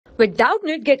With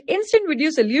Doubtnut, get instant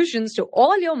video solutions to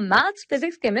all your maths,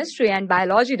 physics, chemistry, and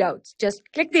biology doubts. Just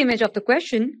click the image of the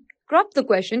question, crop the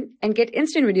question, and get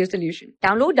instant video solution.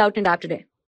 Download Doubtnut app today.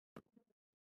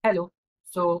 Hello.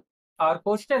 So our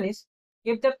question is,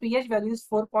 if the pH value is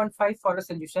 4.5 for a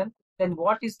solution, then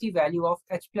what is the value of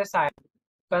H plus ion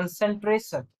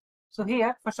concentration? So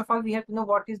here, first of all, we have to know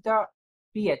what is the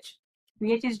pH.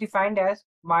 pH is defined as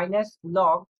minus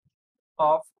log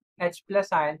of H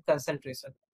plus ion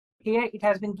concentration. Here it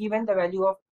has been given the value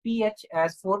of pH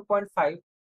as 4.5.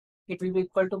 It will be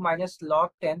equal to minus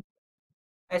log 10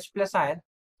 H plus ion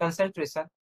concentration.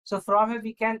 So from here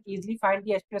we can easily find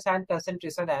the H plus ion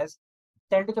concentration as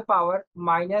 10 to the power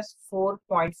minus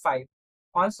 4.5.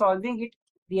 On solving it,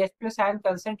 the H plus ion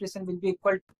concentration will be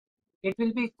equal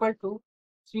to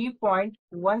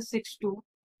 3.162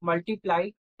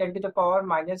 multiply 10 to the power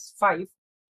minus 5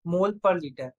 mole per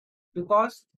liter,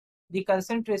 because the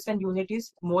concentration unit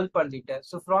is mole per liter.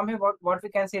 So from here what we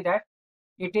can say that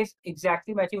it is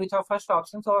exactly matching with our first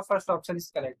option. So our first option is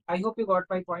correct. I hope you got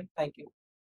my point. Thank you.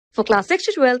 For class 6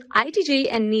 to 12, IIT JEE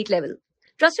and NEET level.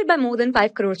 Trusted by more than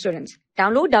 5 crore students.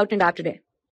 Download Doubtnut app today.